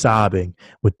be sobbing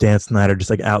with Dan Snyder just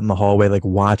like out in the hallway, like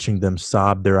watching them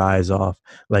sob their eyes off,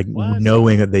 like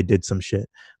knowing that they did some shit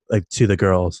like to the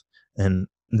girls, and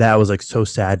that was like so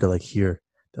sad to like hear.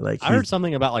 That, like, I heard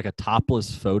something about like a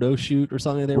topless photo shoot or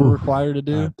something they were required to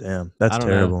do. God damn, that's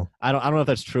terrible. I don't know if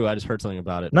that's true. I just heard something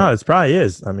about it. No, it probably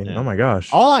is. I mean, oh my gosh.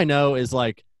 All I know is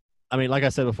like. I mean, like I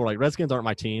said before, like Redskins aren't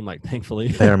my team, like thankfully.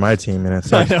 They are my team, and it's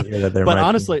sucks to hear that they're my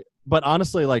team. But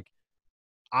honestly, like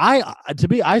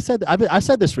I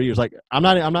said this for years. Like I'm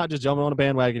not just jumping on a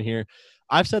bandwagon here.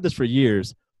 I've said this for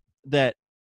years that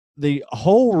the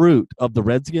whole root of the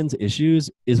Redskins' issues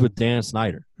is with Dan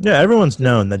Snyder. Yeah, everyone's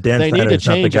known that Dan Snyder is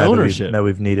not the guy that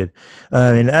we've needed.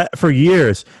 I mean, for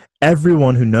years,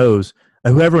 everyone who knows.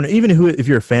 If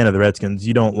you're a fan of the Redskins,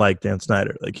 you don't like Dan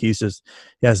Snyder. Like he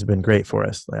hasn't been great for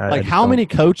us. Like how many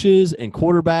coaches and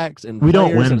quarterbacks and we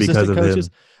don't win because of coaches?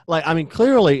 Him. Like I mean,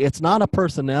 clearly it's not a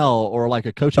personnel or like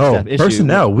a coaching staff issue.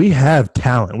 Personnel, we have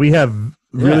talent. We have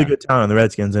really good talent in the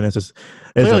Redskins, and it's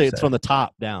clearly it's from the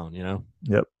top down. You know.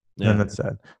 Yep. Yeah. And that's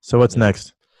sad. So what's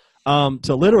next?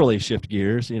 To literally shift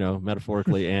gears,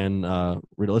 metaphorically and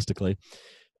realistically.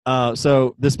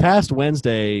 So this past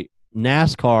Wednesday,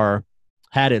 NASCAR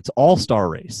had its all-star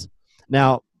race.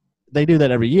 Now, they do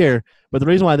that every year, but the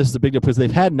reason why this is a big deal is they've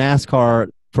had NASCAR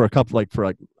for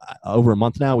over a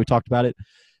month now. We talked about it,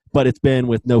 but it's been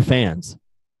with no fans.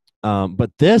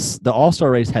 But the all-star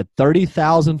race had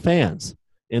 30,000 fans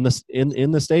in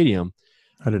the stadium.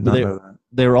 I did not know that.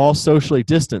 They were all socially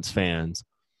distanced fans,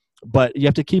 but you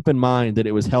have to keep in mind that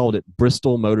it was held at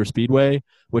Bristol Motor Speedway,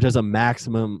 which has a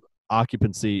maximum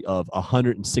occupancy of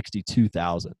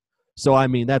 162,000. So, I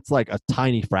mean, that's like a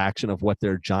tiny fraction of what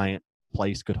their giant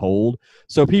place could hold.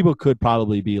 So people could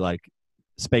probably be like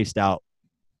spaced out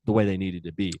the way they needed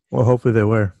to be. Well, hopefully they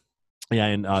were. Yeah,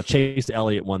 and Chase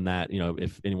Elliott won that,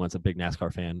 if anyone's a big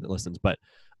NASCAR fan that listens. But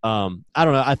I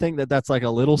don't know. I think that's like a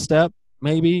little step,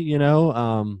 maybe,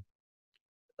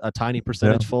 a tiny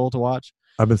percentage full to watch.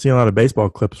 I've been seeing a lot of baseball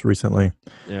clips recently.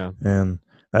 Yeah. And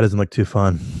that isn't like too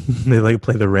fun. They like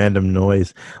play the random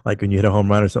noise, like when you hit a home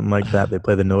run or something like that. They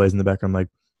play the noise in the background, like.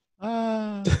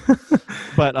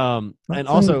 But and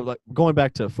also like going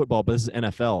back to football, but this is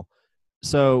NFL.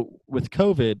 So with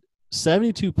COVID,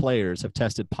 72 players have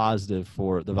tested positive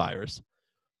for the virus.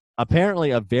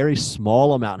 Apparently, a very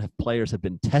small amount of players have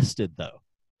been tested, though.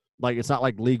 Like it's not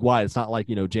like league wide. It's not like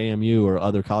JMU or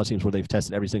other college teams where they've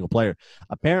tested every single player.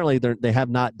 Apparently, they have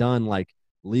not done like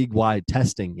league wide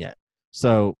testing yet.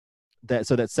 So that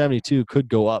 72 could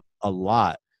go up a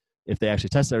lot if they actually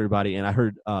test everybody. And I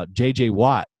heard J.J.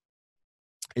 Watt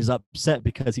is upset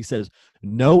because he says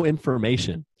no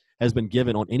information has been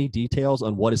given on any details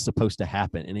on what is supposed to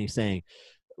happen. And he's saying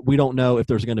we don't know if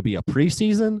there's going to be a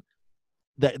preseason.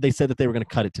 They said that they were going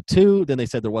to cut it to 2. Then they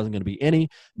said there wasn't going to be any.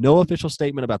 No official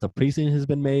statement about the preseason has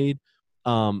been made.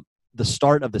 The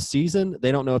start of the season,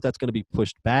 they don't know if that's going to be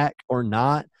pushed back or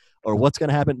not, or what's going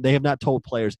to happen. They have not told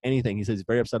players anything. He says he's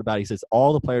very upset about it. He says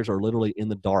all the players are literally in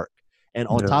the dark. And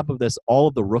on top of this, all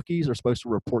of the rookies are supposed to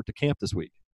report to camp this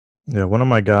week. Yeah, one of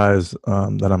my guys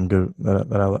that I'm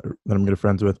good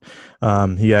friends with,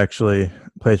 he actually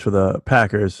plays for the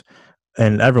Packers,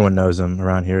 and everyone knows him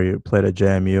around here. He played at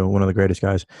JMU, one of the greatest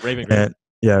guys. Raven.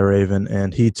 Yeah, Raven.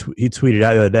 And he tweeted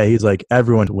out the other day, he's like,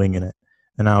 everyone's winging it.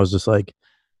 And I was just like,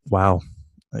 wow.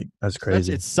 Like that's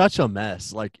crazy. It's such a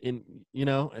mess. Like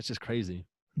it's just crazy.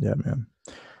 Yeah, man.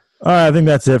 All right, I think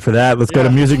that's it for that. Let's go to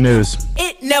music news.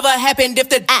 It never happened if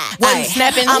the wasn't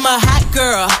snapping. I'm a hot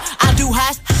girl. I do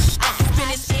hot.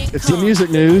 It's the music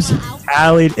news.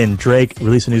 Khaled and Drake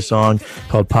released a new song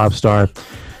called Pop Star.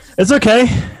 It's okay.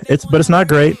 But it's not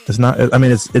great. It's not. I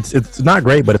mean, it's not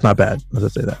great, but it's not bad.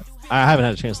 Let's say that. I haven't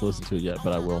had a chance to listen to it yet,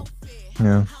 but I will.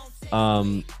 Yeah.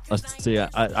 Let's see.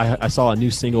 I saw a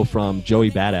new single from Joey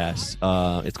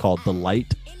Badass. It's called "The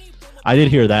Light." I did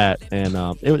hear that, and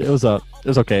it was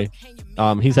okay.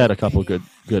 He's had a couple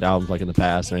good albums like in the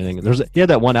past or anything. He had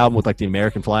that one album with like the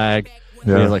American flag.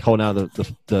 Yeah. He was like holding out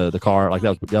the car. Like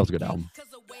that was a good album.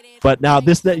 But now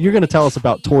you're going to tell us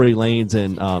about Tory Lanez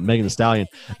and Megan Thee Stallion.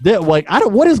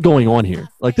 What is going on here?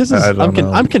 Like this is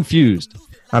I'm confused.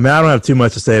 I mean, I don't have too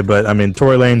much to say, but I mean,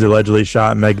 Tory Lanez allegedly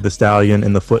shot Meg Thee Stallion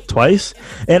in the foot twice,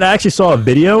 and I actually saw a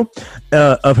video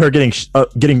of her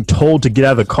getting told to get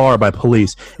out of the car by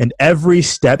police, and every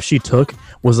step she took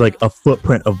was like a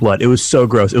footprint of blood. It was so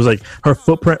gross. It was like her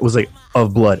footprint was like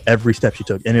of blood every step she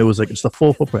took, and it was like just a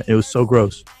full footprint. It was so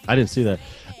gross. I didn't see that.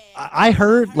 I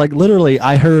heard, like, literally,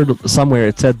 I heard somewhere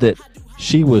it said that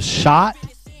she was shot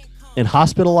and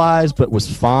hospitalized, but was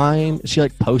fine. She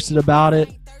like posted about it.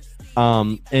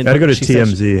 And gotta go to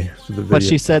TMZ. But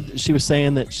she said she was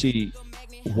saying that she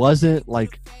wasn't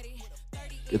like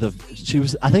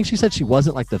I think she said she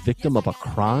wasn't like the victim of a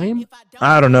crime.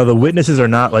 I don't know. The witnesses are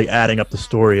not like adding up the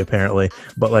story apparently,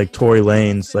 but like Tory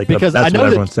Lanez, like because that's what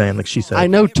everyone's saying. Like she said, I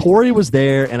know Tory was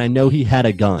there, and I know he had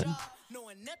a gun.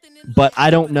 But I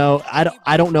don't know.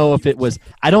 I don't know if it was.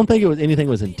 I don't think it was anything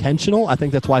was intentional. I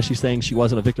think that's why she's saying she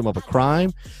wasn't a victim of a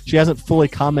crime. She hasn't fully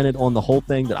commented on the whole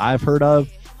thing that I've heard of,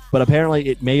 but apparently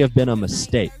it may have been a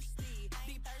mistake.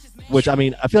 Which, I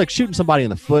mean, I feel like shooting somebody in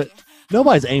the foot,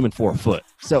 nobody's aiming for a foot,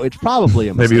 so it's probably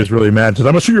a mistake. Maybe he was really mad because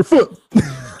I'm gonna shoot your foot.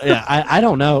 Yeah, I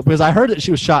don't know, because I heard that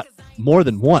she was shot more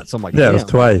than once. I'm like, yeah, it was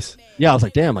twice. Yeah, I was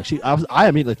like, damn, like I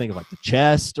immediately think of like the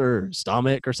chest or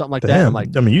stomach or something like that. I'm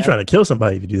like, I mean, you're trying to kill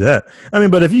somebody if you do that. I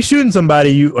mean, but if you shooting somebody,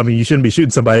 you shouldn't be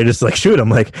shooting somebody just like shoot them.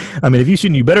 Like, I mean, if you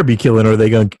shooting, you better be killing, or you're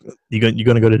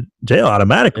gonna go to jail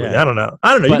automatically. Yeah. I don't know.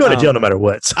 But, you go to jail no matter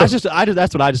what. So.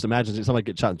 That's what I just imagined. Somebody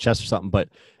get shot in the chest or something. But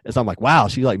I'm like, wow,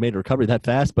 she like made a recovery that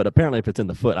fast. But apparently, if it's in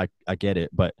the foot, I get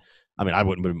it. But I mean, I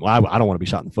don't want to be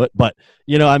shot in the foot. But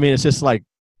I mean, it's just like.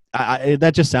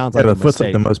 That just sounds like the a foot's mistake.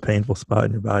 like the most painful spot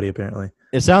in your body, apparently.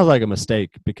 It sounds like a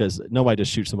mistake because nobody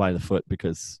just shoots somebody in the foot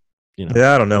because,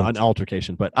 Yeah, I don't know. An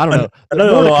altercation, but I don't know.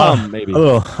 Maybe a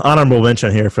little honorable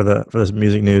mention here for this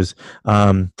music news.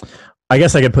 I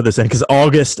guess I could put this in because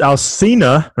August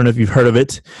Alsina, I don't know if you've heard of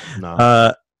it,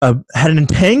 had an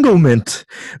entanglement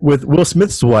with Will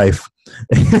Smith's wife.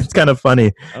 It's kind of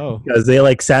funny because they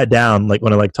like sat down like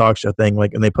on a like talk show thing,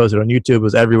 like, and they posted on YouTube. It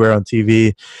was everywhere on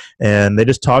TV, and they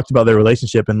just talked about their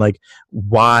relationship and like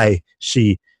why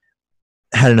she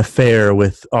had an affair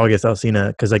with August Alsina,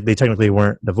 because like they technically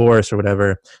weren't divorced or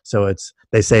whatever. So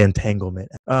they say entanglement.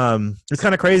 It's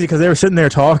kind of crazy because they were sitting there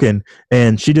talking,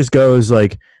 and she just goes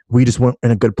like, we just weren't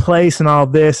in a good place and all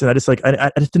this. And I just like, I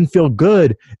just didn't feel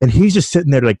good. And he's just sitting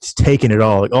there like just taking it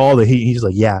all, like all the heat. He's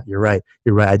like, yeah, you're right.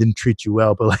 I didn't treat you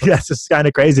well. But like, that's just kind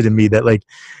of crazy to me that like,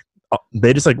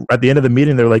 they just like at the end of the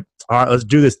meeting, they're like, all right, let's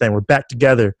do this thing. We're back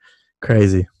together.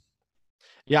 Crazy.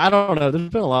 Yeah, I don't know. There's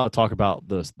been a lot of talk about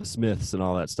the Smiths and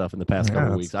all that stuff in the past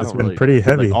couple of weeks. It's been pretty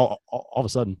heavy. Like, all of a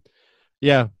sudden.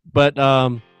 Yeah. But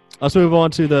let's move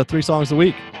on to the 3 songs of the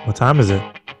week. What time is it?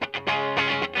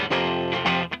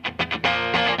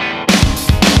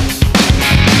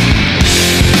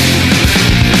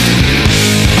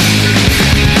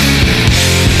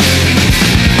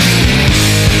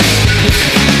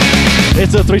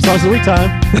 It's a 3 songs of the week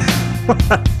time.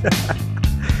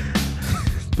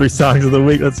 3 songs of the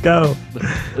week. Let's go.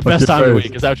 The best time of the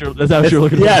week. Is that what you're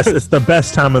looking for? Yes, it's the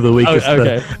best time of the week.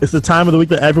 It's the time of the week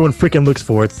that everyone freaking looks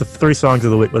for. It's the 3 songs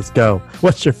of the week. Let's go.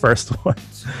 What's your first one?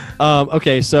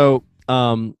 Okay, so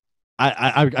I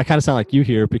kind of sound like you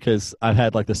here because I've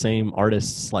had like the same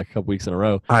artists like a couple weeks in a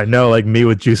row. I know, like me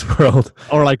with Juice WRLD.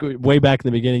 Or like way back in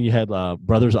the beginning, you had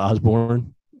Brothers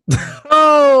Osborne.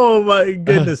 Oh my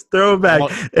goodness, throwback.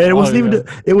 And it wasn't even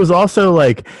it was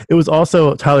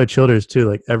also Tyler Childers too,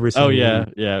 like every single week.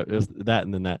 It was that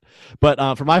and then that.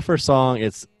 But for my first song,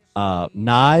 it's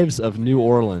Knives of New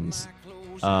Orleans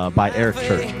by Eric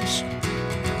Church.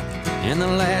 In the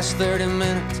last 30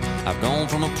 minutes, I've gone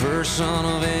from a person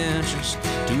of interest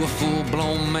to a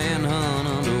full-blown manhunt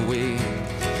underway.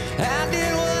 I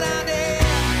did what I did.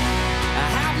 I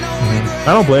have no regrets.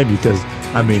 I don't blame you because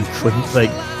I mean,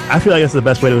 I feel like that's the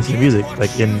best way to listen to music,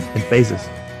 like in phases.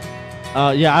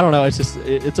 Yeah, I don't know. It's just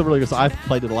it's a really good song. I've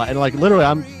played it a lot, and like literally,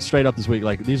 I'm straight up this week.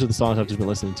 Like these are the songs I've just been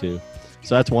listening to,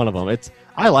 so that's one of them.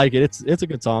 I like it. It's a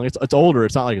good song. It's older.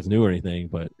 It's not like it's new or anything,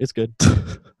 but it's good.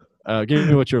 Give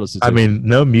me what you're listening to. I mean,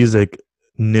 no music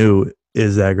new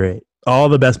is that great. All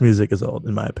the best music is old,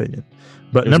 in my opinion.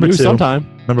 But number 2,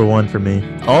 number 1 for me,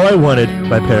 All I Wanted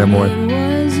by Paramore.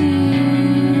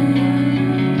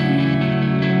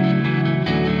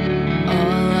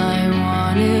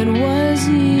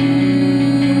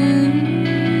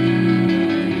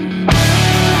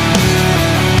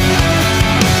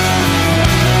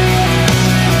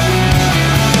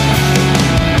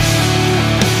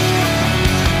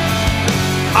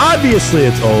 Obviously,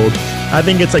 it's old. I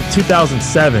think it's like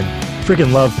 2007.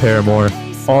 Freaking love Paramore.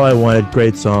 All I Wanted,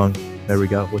 great song. There we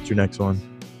go. What's your next one?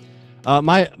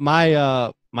 My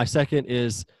My second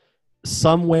is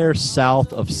Somewhere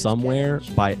South of Somewhere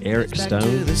by Eric Stone.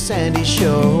 To the Sandy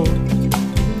Shore,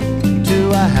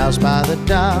 to a house by the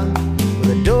dock,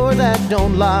 with a door that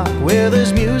don't lock, where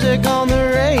there's music on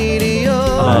the radio.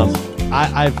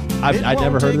 I've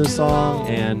never heard of this song,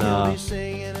 and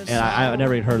I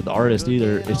never even heard of the artist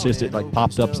either. It's just it like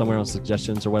popped up somewhere on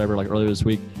suggestions or whatever like earlier this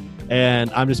week, and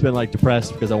I've just been like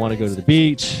depressed because I want to go to the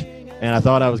beach, and I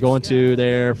thought I was going to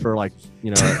there for like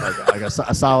like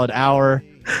a solid hour.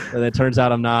 And it turns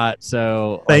out I'm not.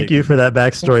 So thank you for that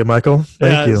backstory, Michael.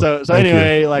 Thank you. So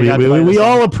anyway, like we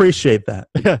all appreciate that.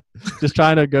 Yeah, just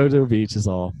trying to go to a beach is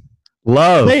all.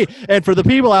 Love. Hey, and for the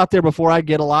people out there, before I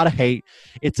get a lot of hate,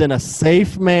 it's in a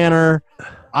safe manner,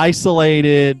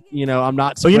 isolated. I'm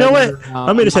not. So you know what?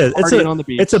 I'm going to say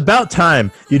it's about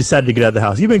time you decided to get out of the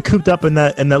house. You've been cooped up in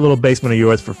that little basement of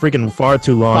yours for freaking far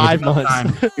too long. 5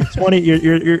 months.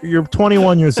 You're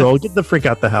 21 years old. Get the freak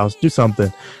out the house. Do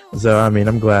something. So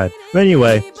I'm glad. But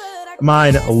anyway,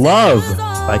 mine, Love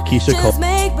by Keisha Cole.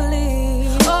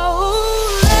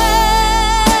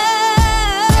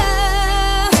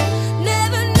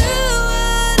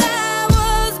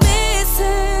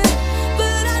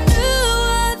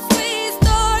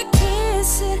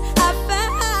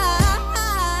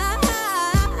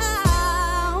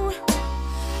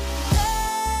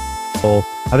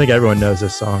 I think everyone knows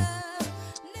this song.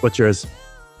 What's yours?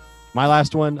 My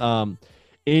last one,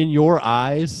 In Your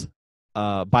Eyes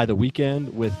by The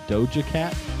Weeknd with Doja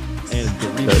Cat and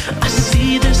I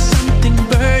see there's something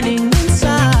burning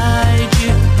inside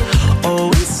you. Oh,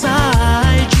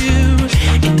 inside you.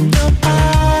 In your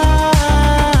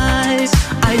eyes.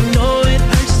 I know it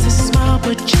hurts to smile,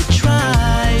 but you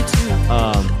try to.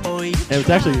 And it's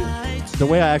actually, the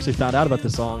way I actually found out about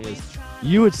this song is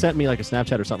you had sent me like a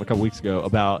Snapchat or something a couple weeks ago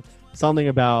about something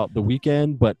about The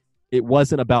Weeknd, but it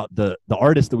wasn't about the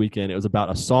artist The Weeknd. It was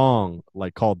about a song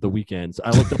like called The Weeknd. So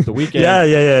I looked up The Weeknd. yeah.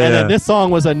 And then this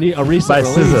song was a recent by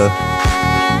release. SZA.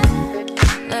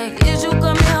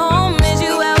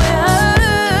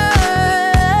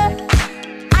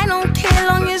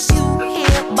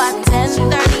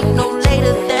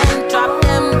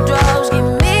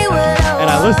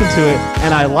 Listened to it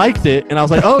and I liked it and I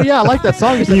was like, oh yeah, I like that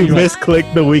song. You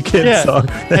misclicked The Weeknd song.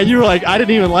 And you were like, I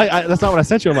didn't even that's not what I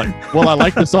sent you. I'm like, well, I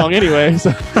like the song anyway. So.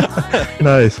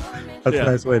 Nice. That's a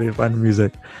nice way to find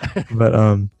music. But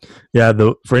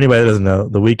for anybody that doesn't know,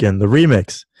 The Weeknd, the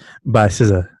remix by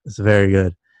SZA is very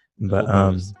good. But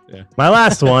my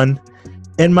last one,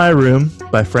 In My Room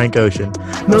by Frank Ocean.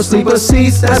 No sleeper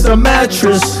seats, that's a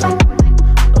mattress.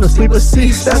 No sleeper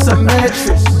seats, that's a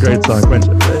mattress. Great song,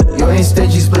 friendship. You ain't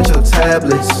stingy, split your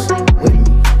tablets with me.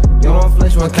 You don't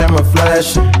flinch when camera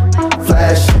flashing.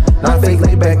 Not fake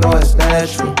laid back, no, it's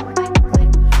natural.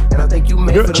 And I think you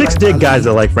made chicks dig guys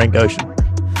that like Frank Ocean.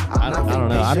 I don't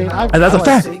know. I mean, that's a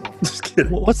fact. Just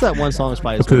kidding. What's that one song that's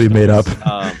by his completely made up?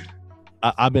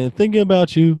 I've been thinking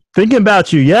about you. Thinking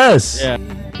about you, yes. Yeah.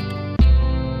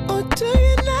 Or do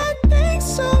you not think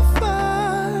so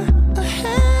far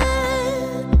ahead?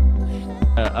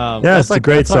 Yeah, it's a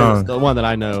great song. The one that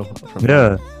I know.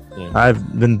 Yeah.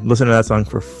 I've been listening to that song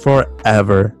for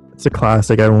forever. It's a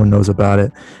classic. Everyone knows about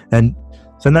it. And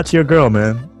send that to your girl,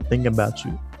 man. Thinking about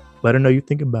you. Let her know you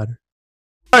think about her.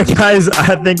 All right, guys.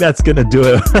 I think that's going to do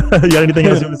it. You got anything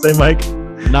else you want to say, Mike?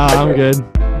 Nah, I'm good.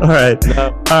 All right.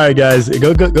 No. All right, guys.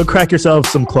 Go crack yourself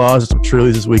some claws or some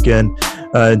Trulies this weekend.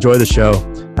 Enjoy the show.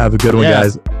 Have a good one,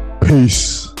 guys.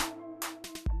 Peace.